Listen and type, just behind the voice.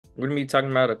We're going to be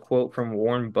talking about a quote from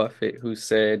Warren Buffett, who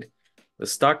said, "The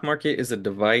stock market is a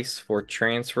device for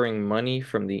transferring money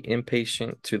from the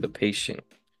impatient to the patient."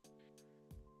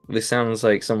 This sounds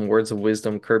like some words of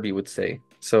wisdom Kirby would say.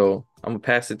 So I'm gonna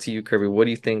pass it to you, Kirby. What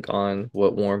do you think on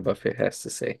what Warren Buffett has to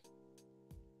say?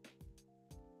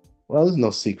 Well, there's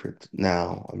no secret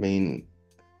now.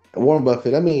 Warren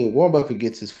Buffett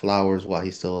gets his flowers while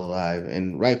he's still alive,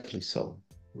 and rightfully so.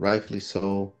 Rightfully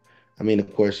so.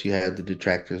 Of course, you have the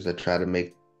detractors that try to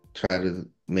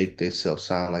make themselves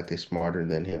sound like they're smarter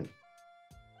than him.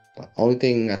 The only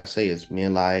thing I say is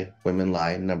men lie, women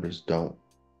lie, numbers don't.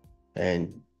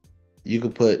 And you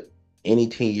could put any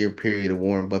 10-year period of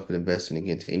Warren Buffett investing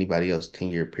against anybody else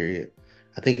 10-year period.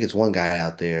 I think it's one guy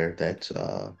out there that's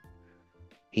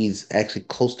he's actually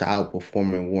close to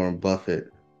outperforming Warren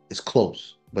Buffett. It's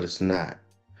close, but it's not.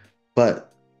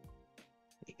 But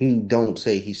he don't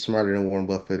say he's smarter than Warren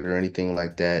Buffett or anything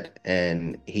like that.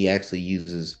 And he actually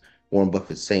uses Warren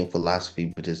Buffett's same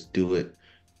philosophy, but just do it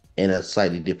in a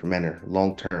slightly different manner,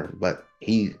 long term. But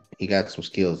he got some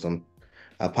skills. I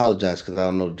apologize because I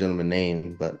don't know the gentleman's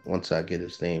name, but once I get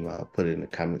his name, I'll put it in the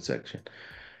comment section.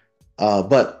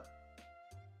 But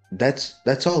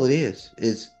that's all it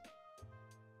is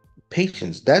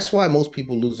patience. That's why most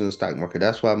people lose in the stock market.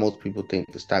 That's why most people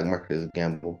think the stock market is a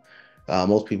gamble.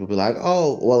 Most people be like,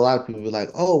 oh, well, a lot of people be like,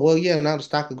 oh, well, yeah, now the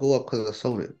stock will go up because I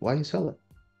sold it. Why you sell it?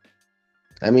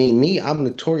 I'm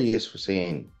notorious for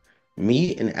saying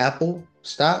me and Apple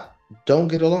stock don't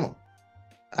get along.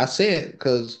 I say it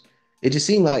because it just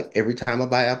seemed like every time I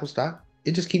buy Apple stock,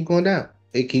 it just keep going down.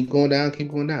 It keep going down, keep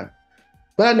going down.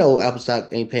 But I know Apple stock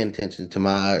ain't paying attention to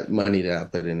my money that I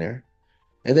put in there.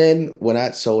 And then when I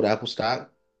sold Apple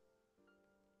stock,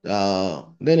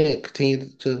 then it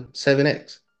continued to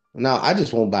 7x. Now I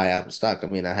just won't buy Apple stock.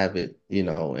 I have it, in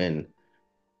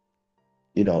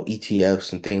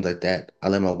ETFs and things like that. I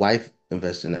let my wife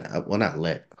invest in it. Well, not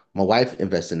let my wife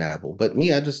invest in Apple, but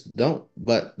me, I just don't.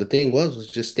 But the thing was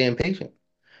just staying patient.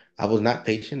 I was not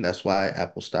patient. That's why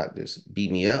Apple stock just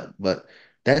beat me up. But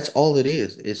that's all it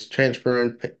is. It's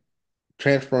transferring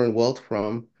wealth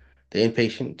from the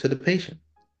impatient to the patient.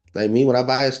 Like me, when I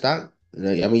buy a stock,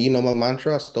 my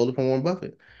mantra, I stole it from Warren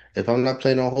Buffett. If I'm not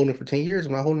planning on holding it for 10 years,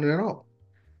 I'm not holding it at all.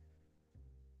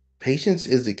 Patience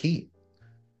is the key.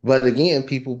 But again,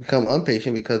 people become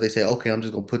impatient because they say, okay, I'm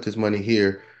just gonna put this money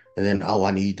here, and then oh,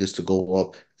 I need this to go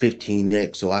up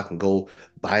 15x so I can go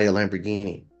buy a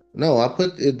Lamborghini. No, I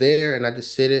put it there and I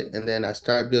just sit it and then I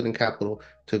start building capital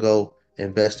to go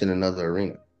invest in another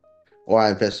arena. Or I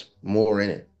invest more in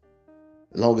it.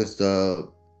 As long as the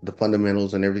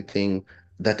fundamentals and everything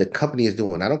that the company is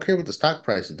doing. I don't care what the stock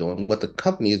price is doing. What the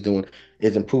company is doing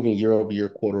is improving year over year,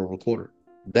 quarter over quarter.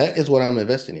 That is what I'm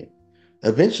investing in.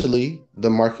 Eventually, the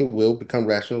market will become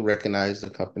rational, recognize the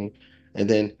company, and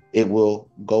then it will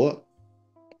go up.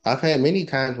 I've had many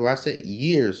times where I sat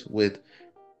years with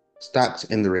stocks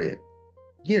in the red.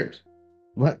 Years.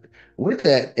 But with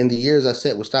that, in the years I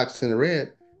sat with stocks in the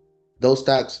red, those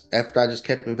stocks, after I just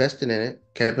kept investing in it,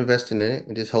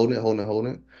 and just holding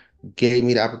it, gave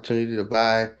me the opportunity to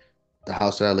buy the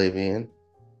house that I live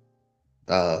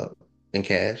uh, in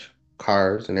cash,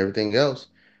 cars, and everything else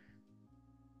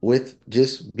with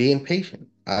just being patient.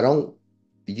 I don't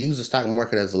use the stock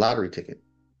market as a lottery ticket.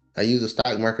 I use the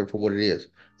stock market for what it is,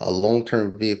 a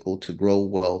long-term vehicle to grow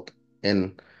wealth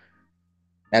and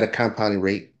at a compounding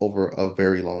rate over a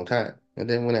very long time. And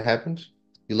then when it happens,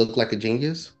 you look like a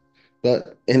genius.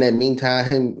 But in that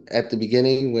meantime, at the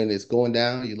beginning, when it's going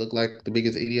down, you look like the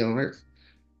biggest idiot on earth.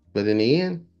 But in the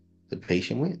end, the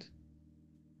patient wins.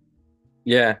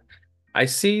 Yeah, I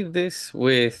see this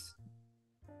with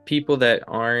people that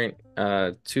aren't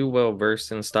too well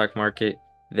versed in the stock market.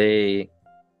 They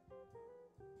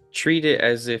treat it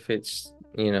as if it's,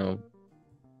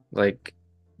 like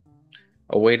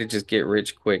a way to just get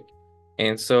rich quick.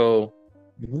 And so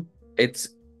Mhm. it's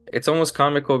it's almost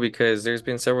comical because there's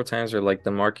been several times where like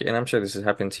the market, and I'm sure this has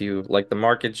happened to you, like the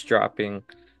market's dropping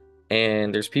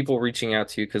and there's people reaching out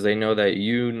to you because they know that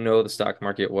you know the stock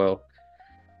market well,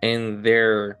 and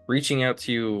they're reaching out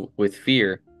to you with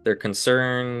fear. They're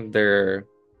concerned, they're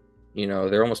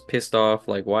almost pissed off,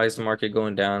 like, why is the market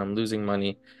going down? I'm losing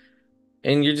money.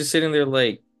 And you're just sitting there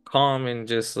like calm and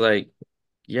just like,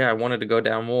 yeah, I wanted to go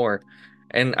down more.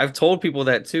 And I've told people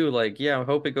that too, like, yeah, I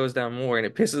hope it goes down more. And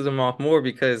it pisses them off more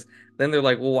because then they're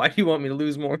like, well, why do you want me to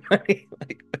lose more money?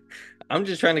 Like, I'm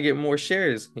just trying to get more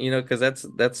shares, because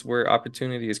that's where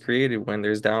opportunity is created when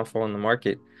there's downfall in the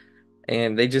market.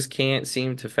 And they just can't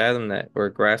seem to fathom that or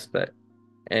grasp that.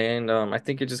 And I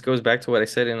think it just goes back to what I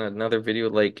said in another video,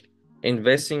 like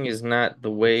investing is not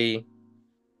the way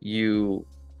you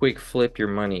quick flip your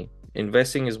money.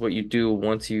 Investing is what you do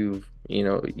once you're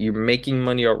making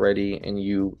money already and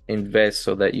you invest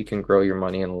so that you can grow your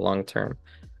money in the long term.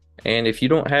 And if you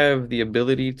don't have the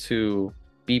ability to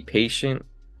be patient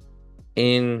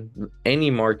in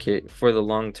any market for the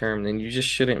long term, then you just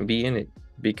shouldn't be in it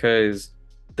because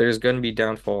there's going to be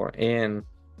downfall. And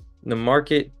the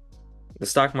market, the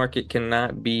stock market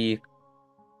cannot be,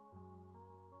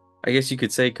 I guess you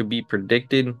could say, it could be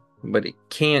predicted, but it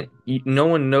can't, no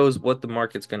one knows what the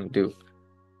market's going to do.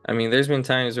 I mean, there's been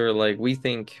times where like we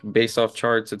think based off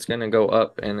charts it's going to go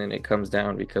up and then it comes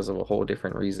down because of a whole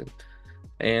different reason.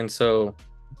 And so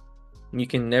you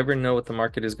can never know what the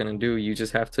market is going to do. You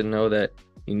just have to know that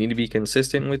you need to be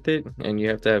consistent with it and you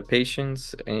have to have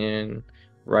patience and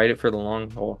ride it for the long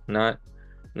haul, not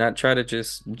try to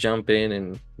just jump in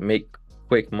and make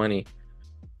quick money.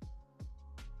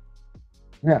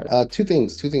 Yeah. Two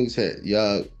things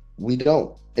that we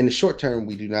don't in the short term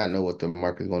we do not know what the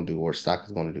market is going to do or stock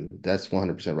is going to do. That's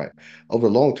 100% right. Over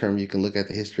the long term, you can look at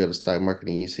the history of the stock market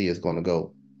and you see it's going to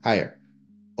go higher.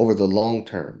 Over the long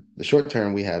term, the short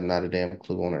term, we have not a damn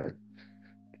clue on earth.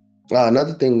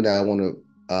 Another thing that I want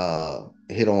to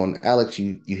hit on, Alex,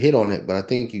 you hit on it, but I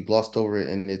think you glossed over it,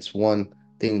 and it's one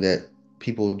thing that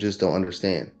people just don't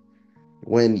understand.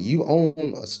 When you own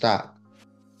a stock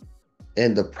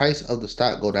and the price of the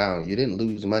stock go down, you didn't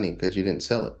lose money because you didn't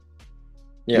sell it.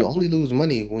 You Yep, only lose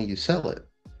money when you sell it.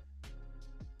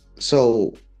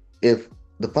 So if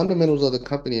the fundamentals of the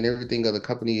company and everything of the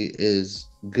company is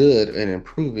good and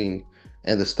improving,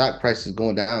 and the stock price is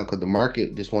going down because the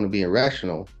market just want to be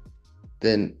irrational,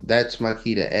 then that's my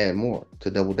key to add more,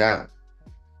 to double down.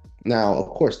 Now, of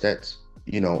course, that's,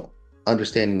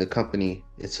 understanding the company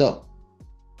itself.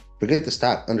 Forget the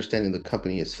stock, understanding the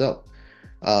company itself.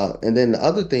 And then the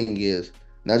other thing is,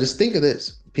 now just think of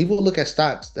this. People look at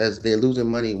stocks as they're losing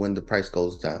money when the price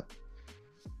goes down.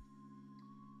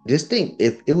 Just think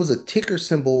if it was a ticker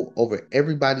symbol over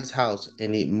everybody's house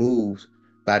and it moves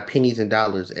by pennies and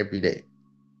dollars every day,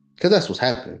 because that's what's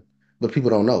happening. But people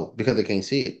don't know because they can't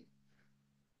see it.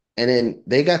 And then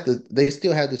they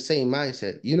still have the same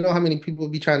mindset. You know how many people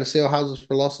would be trying to sell houses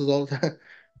for losses all the time?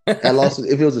 At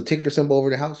losses, if it was a ticker symbol over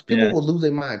the house, people yeah, would lose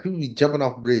their mind. People would be jumping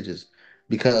off bridges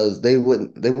because they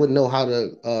wouldn't know how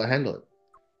to handle it.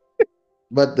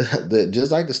 But the just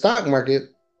like the stock market,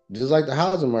 just like the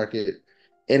housing market,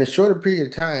 in a shorter period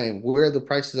of time, where the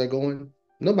prices are going,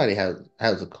 nobody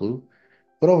has a clue.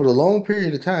 But over the long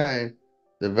period of time,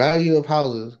 the value of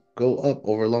houses go up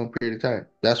over a long period of time.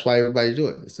 That's why everybody do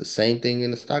it. It's the same thing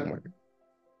in the stock market.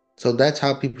 So that's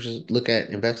how people should look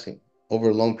at investing over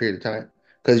a long period of time.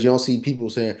 Because you don't see people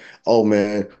saying, "Oh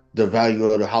man, the value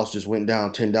of the house just went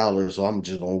down $10, so I'm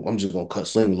just gonna cut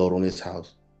sling load on this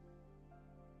house."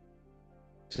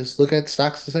 Just look at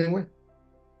stocks the same way.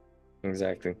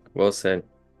 exactly. Well said.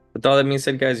 With all that being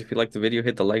said, guys, if you like the video,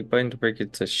 hit the like button to break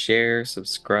it to share,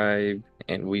 subscribe,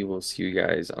 and we will see you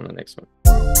guys on the next one.